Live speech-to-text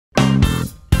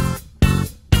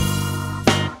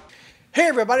Hey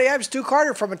everybody, I'm Stu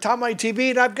Carter from Atamaii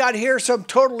TV, and I've got here some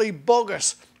totally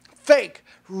bogus, fake,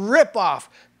 rip-off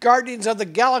Guardians of the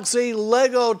Galaxy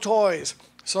Lego toys.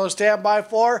 So stand by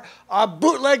for a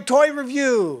bootleg toy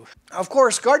review. Of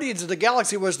course, Guardians of the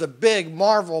Galaxy was the big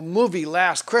Marvel movie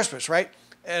last Christmas, right?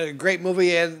 And a great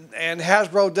movie, and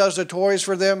Hasbro does the toys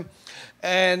for them.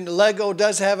 And Lego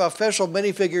does have official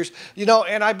minifigures. You know,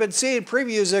 and I've been seeing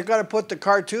previews. They're going to put the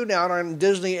cartoon out on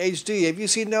Disney HD. Have you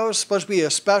seen those? It's supposed to be a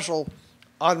special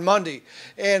on Monday.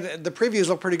 And the previews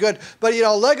look pretty good. But, you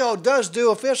know, Lego does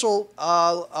do official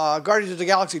Guardians of the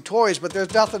Galaxy toys, but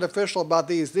there's nothing official about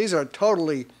these. These are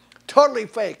totally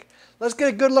fake. Let's get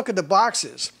a good look at the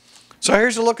boxes. So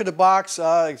here's a look at the box.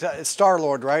 It's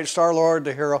Star-Lord, right? Star-Lord,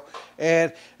 the hero.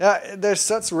 And there's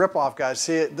such a ripoff, guys.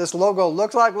 See, this logo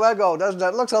looks like Lego, doesn't it?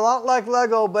 It looks a lot like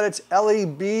Lego, but it's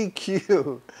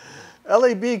LEBQ.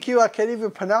 LEBQ, I can't even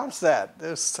pronounce that.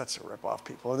 There's such a ripoff,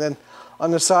 people. And then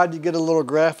on the side, you get a little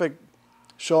graphic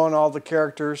showing all the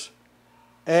characters.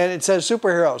 And it says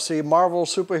superheroes. See, Marvel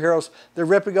superheroes. They're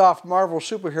ripping off Marvel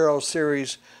superheroes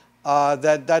series.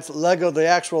 That's Lego, the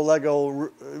actual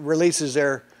Lego releases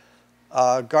their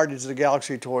Guardians of the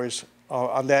Galaxy toys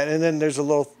on that. And then there's a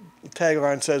little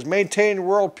tagline that says, maintain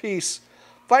world peace,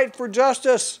 fight for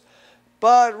justice,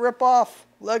 but rip off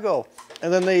Lego.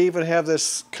 And then they even have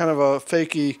this kind of a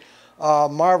fakey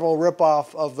Marvel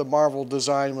ripoff of the Marvel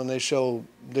design when they show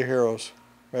the heroes,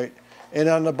 right? And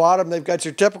on the bottom, they've got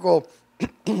your typical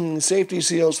safety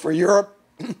seals for Europe.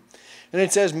 And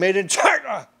it says, made in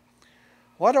China.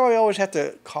 Why do I always have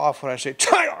to cough when I say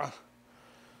China?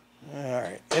 All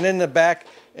right, and in the back,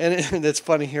 and that's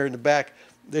funny here in the back,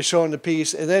 they're showing the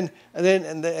piece, and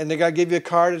they gotta give you a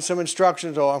card and some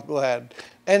instructions. Oh, I'm glad.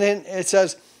 And then it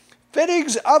says,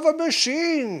 fittings of a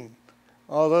machine.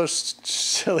 Oh, those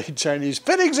silly Chinese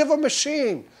fittings of a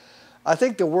machine. I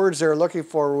think the words they're looking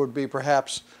for would be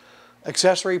perhaps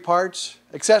accessory parts,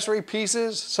 accessory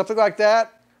pieces, something like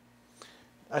that.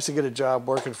 I should get a job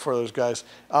working for those guys.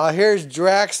 Here's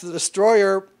Drax the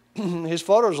Destroyer. His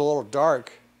photo's a little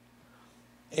dark.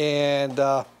 And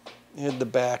in the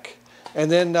back.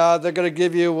 And then they're going to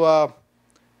give you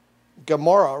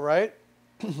Gamora, right?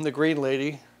 The green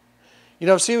lady. You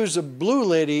know, she was the blue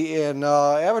lady in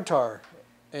Avatar.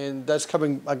 And that's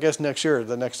coming, I guess, next year,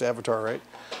 the next Avatar, right?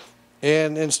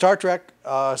 And in Star Trek,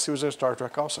 she was in Star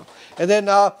Trek also. And then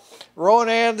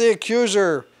Ronan the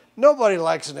Accuser. Nobody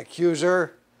likes an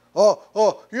accuser.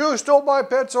 Oh, you stole my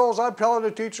pencils, I'm telling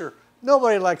the teacher.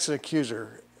 Nobody likes an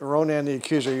accuser. Ronan the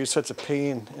Accuser, you're such a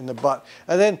pain in the butt.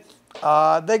 And then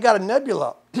they got a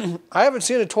Nebula. I haven't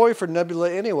seen a toy for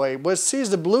Nebula anyway. But she's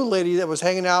the blue lady that was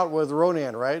hanging out with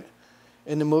Ronan, right?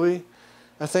 In the movie,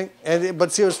 I think.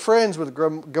 But she was friends with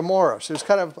Gamora. She was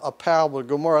kind of a pal with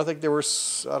Gamora. I think they were,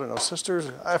 I don't know, sisters?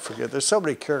 I forget. There's so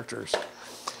many characters.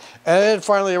 And then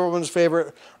finally, everyone's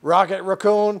favorite,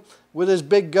 Raccoon with his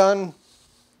big gun,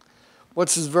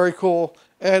 which is very cool.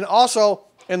 And also,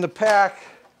 in the pack,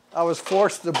 I was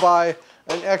forced to buy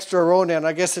an extra Ronan.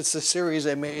 I guess it's the series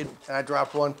they made, and I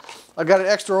dropped one. I got an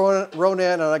extra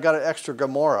Ronan, and I got an extra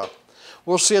Gamora.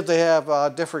 We'll see if they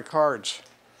have different cards.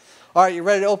 All right, you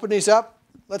ready to open these up?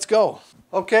 Let's go.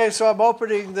 Okay, so I'm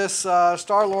opening this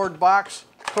Star-Lord box,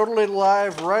 totally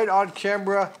live, right on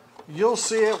camera. You'll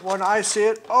see it when I see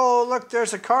it. Oh, look,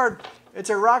 there's a card. It's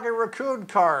a Rocket Raccoon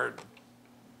card.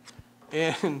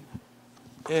 And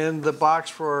in the box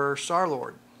for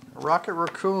Star-Lord. Rocket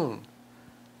Raccoon,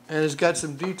 and it's got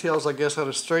some details, I guess, how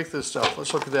to strengthen this stuff.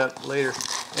 Let's look at that later.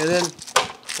 And then,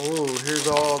 oh, here's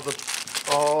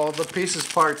all the pieces,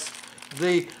 parts,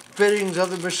 the fittings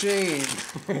of the machine.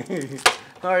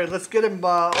 All right, let's get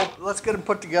them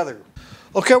put together.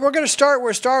 Okay, we're going to start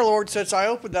with Star-Lord since I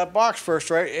opened that box first,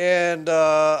 right? And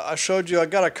I showed you I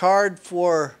got a card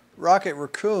for Rocket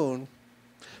Raccoon,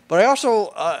 but I also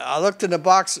I looked in the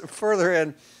box further,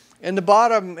 and in the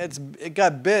bottom, it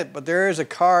got bit, but there is a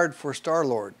card for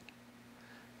Star-Lord.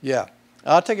 Yeah.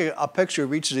 I'll take a picture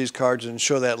of each of these cards and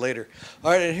show that later. All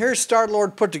right, and here's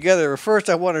Star-Lord put together. First,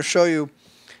 I want to show you,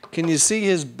 can you see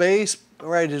his base?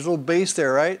 Right, his little base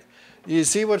there, right? You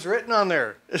see what's written on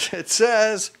there? It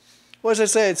says, what does it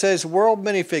say? It says World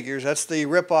Minifigures. That's the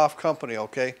rip-off company,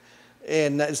 okay?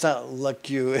 And it's not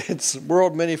like you, it's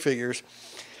World Minifigures.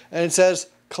 And it says,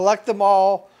 collect them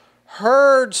all,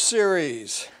 Herd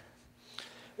Series.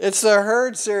 It's the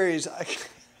Herd series.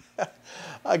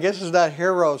 I guess it's not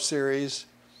Hero series,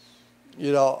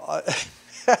 you know.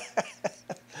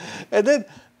 And then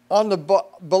on the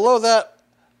below that,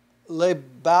 Le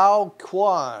Bao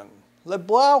Quan. Le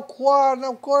Bao Quan,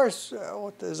 of course.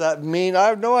 What does that mean? I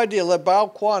have no idea. Le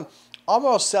Bao Quan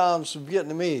almost sounds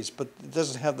Vietnamese, but it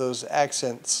doesn't have those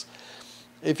accents.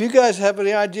 If you guys have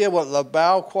any idea what La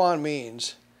Bao Quan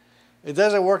means, it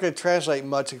doesn't work and translate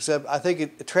much, except I think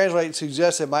it translates,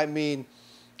 suggests it might mean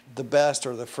the best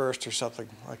or the first or something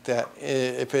like that,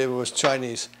 if it was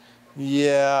Chinese.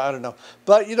 Yeah, I don't know.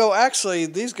 But, you know, actually,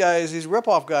 these guys, these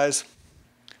rip-off guys,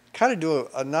 kind of do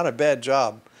not a bad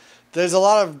job. There's a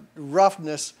lot of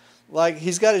roughness. Like,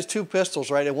 he's got his 2 pistols,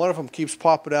 right, and one of them keeps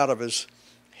popping out of his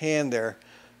hand there.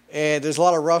 And there's a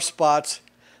lot of rough spots.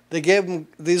 They gave him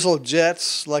these little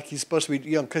jets, like he's supposed to be,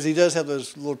 you know, because he does have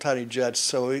those little tiny jets,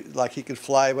 so like he could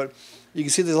fly. But you can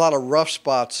see there's a lot of rough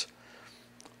spots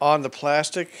on the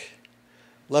plastic,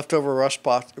 leftover rough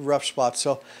spots.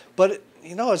 So, but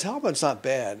you know, his helmet's not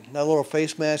bad. That little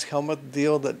face mask helmet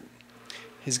deal that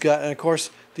he's got, and of course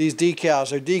these decals.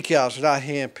 They're decals. They're not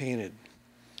hand painted.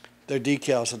 They're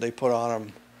decals that they put on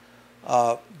him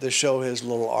to show his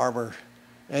little armor,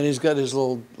 and he's got his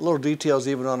little details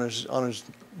even on his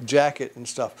jacket and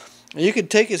stuff. And you can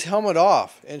take his helmet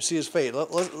off and see his face.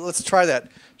 Let's try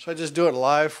that. So I just do it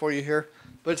live for you here.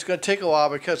 But it's going to take a while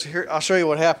because here I'll show you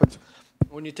what happens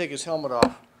when you take his helmet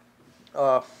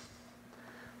off.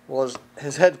 Well,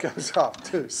 his head comes off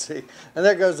too, see? And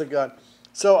there goes the gun.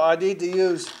 So I need to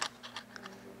use,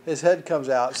 his head comes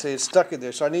out. See, it's stuck in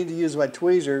there. So I need to use my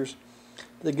tweezers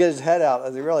to get his head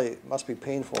out. It really must be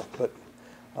painful, but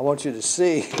I want you to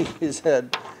see his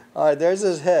head. All right, there's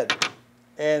his head.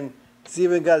 And he's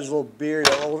even got his little beard.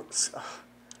 I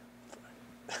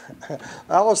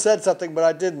almost said something, but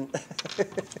I didn't.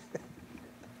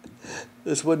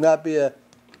 This would not be a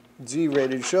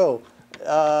G-rated show.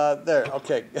 There,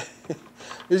 okay.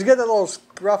 He's got that little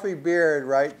scruffy beard,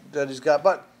 right, that he's got.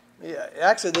 But yeah,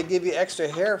 actually, they give you extra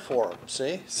hair for him,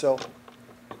 see? So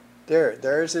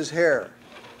there's his hair.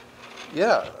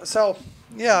 Yeah, so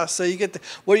you get the,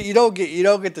 well, you don't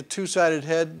get the two-sided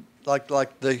head like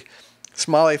the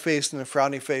smiley face and the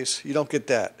frowny face. You don't get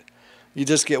that. You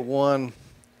just get one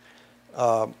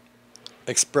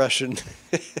expression.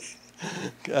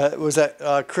 Was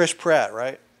that Chris Pratt,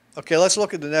 right? Okay, let's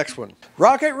look at the next one.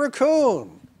 Rocket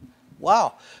Raccoon.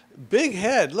 Wow, big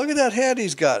head. Look at that head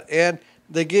he's got. And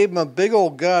they gave him a big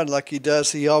old gun like he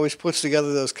does. He always puts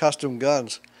together those custom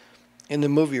guns in the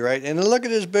movie, right? And then look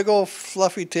at his big old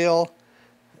fluffy tail.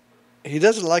 He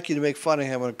doesn't like you to make fun of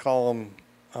him and call him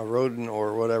a rodent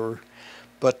or whatever.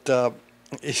 But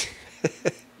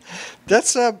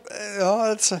that's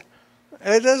it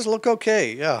does look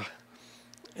okay, yeah.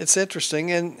 It's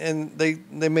interesting, and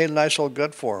they made a nice little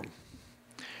gut for him.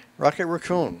 Rocket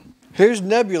Raccoon. Here's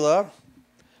Nebula,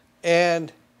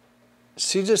 and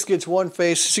she just gets one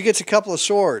face. She gets a couple of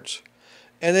swords,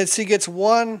 and then she gets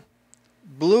one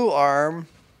blue arm.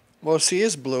 Well, she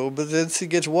is blue, but then she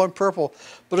gets one purple.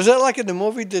 But is that like in the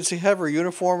movie? Did she have her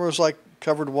uniform was like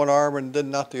covered one arm and then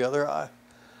not the other? I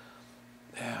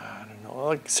don't know.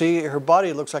 Like, see, her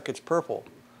body looks like it's purple,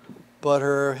 but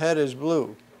her head is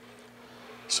blue.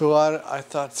 So I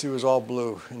thought she was all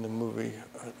blue in the movie.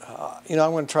 You know,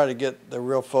 I'm going to try to get the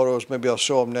real photos. Maybe I'll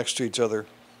show them next to each other.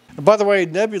 And by the way,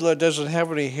 Nebula doesn't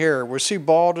have any hair. Was she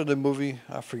bald in the movie?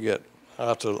 I forget.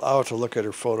 I'll have to look at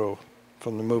her photo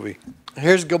from the movie.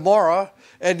 Here's Gamora.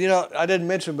 And, you know, I didn't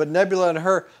mention, but Nebula and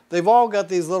her, they've all got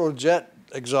these little jet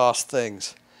exhaust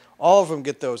things. All of them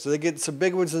get those. They get some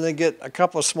big ones and they get a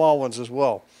couple of small ones as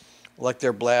well, like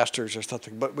their blasters or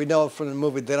something. But we know from the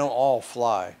movie they don't all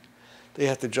fly. They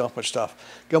have to jump and stuff.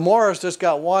 Gamora's just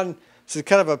got one. She's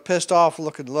kind of a pissed off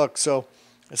looking look, so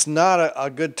it's not a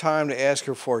good time to ask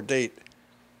her for a date.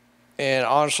 And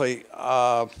honestly,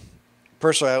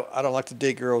 personally, I don't like to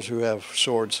date girls who have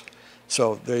swords.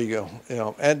 So there you go. You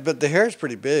know, but the hair is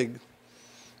pretty big,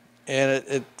 and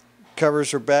it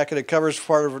covers her back and it covers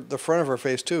part of the front of her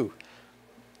face too.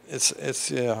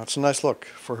 It's a nice look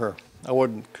for her. I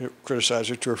wouldn't criticize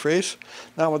her to her face,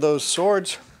 not with those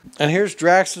swords. And here's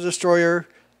Drax the Destroyer.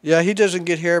 Yeah, he doesn't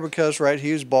get hair because, right,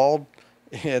 he's bald.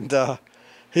 And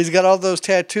he's got all those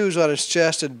tattoos on his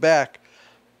chest and back.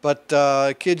 But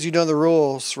kids, you know the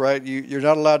rules, right? You're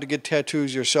not allowed to get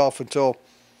tattoos yourself until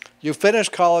you finish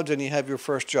college and you have your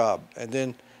first job. And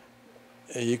then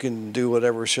you can do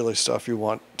whatever silly stuff you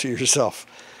want to yourself.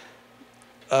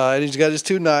 And he's got his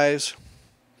 2 knives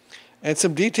and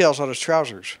some details on his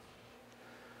trousers.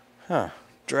 Huh,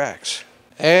 Drax.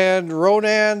 And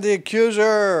Ronan the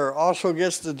Accuser also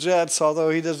gets the jets,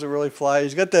 although he doesn't really fly.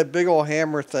 He's got that big old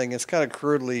hammer thing. It's kind of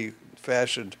crudely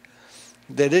fashioned.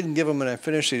 They didn't give him an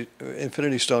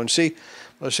infinity stone. See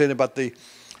what I was saying about the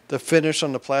finish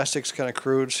on the plastic's kind of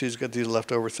crude. See, he's got these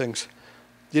leftover things.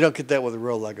 You don't get that with the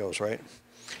real Legos, right?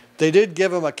 They did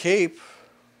give him a cape.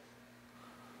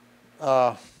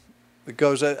 I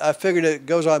figured it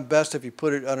goes on best if you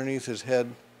put it underneath his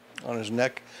head on his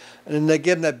neck. And then they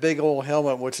give him that big old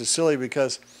helmet, which is silly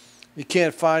because you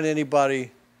can't find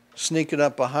anybody sneaking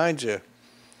up behind you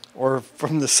or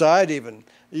from the side even.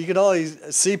 You can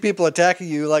always see people attacking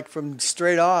you like from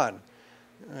straight on.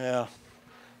 Yeah.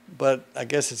 But I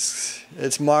guess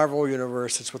it's Marvel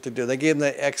Universe. That's what they do. They gave him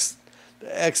the X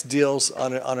deals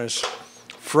on his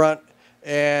front,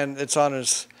 and it's on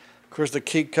his. Of course, the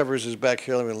cape covers his back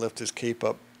here. Let me lift his cape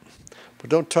up. But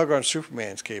don't tug on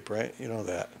Superman's cape, right? You know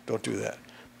that. Don't do that.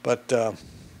 But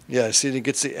yeah, see, he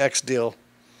gets the X deal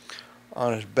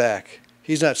on his back.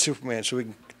 He's not Superman, so we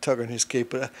can tug on his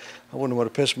cape. But I wouldn't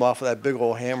want to piss him off with that big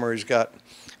old hammer he's got.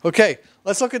 Okay,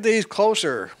 let's look at these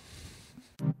closer.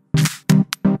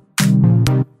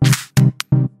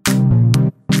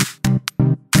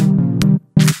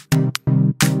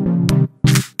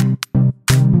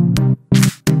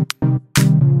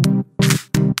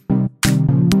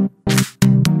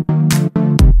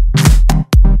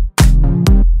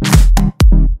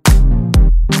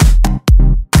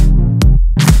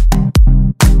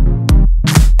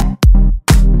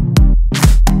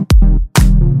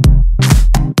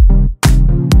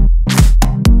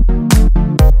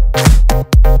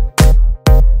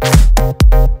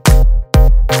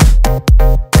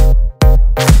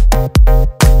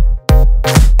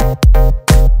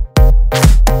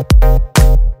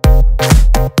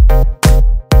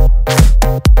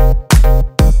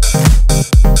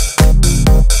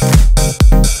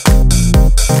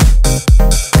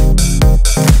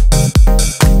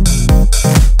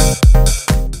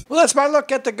 That's my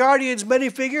look at the Guardians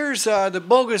minifigures, the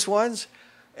bogus ones.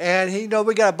 And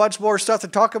we got a bunch more stuff to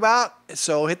talk about.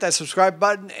 So hit that subscribe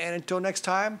button. And until next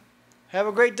time, have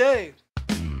a great day.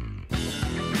 No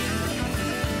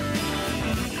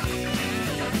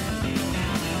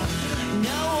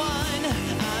one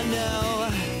I know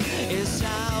is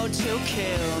out to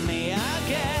kill me. I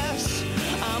guess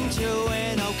I'm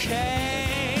doing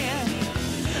okay.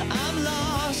 I'm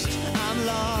lost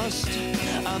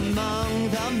among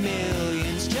the millions.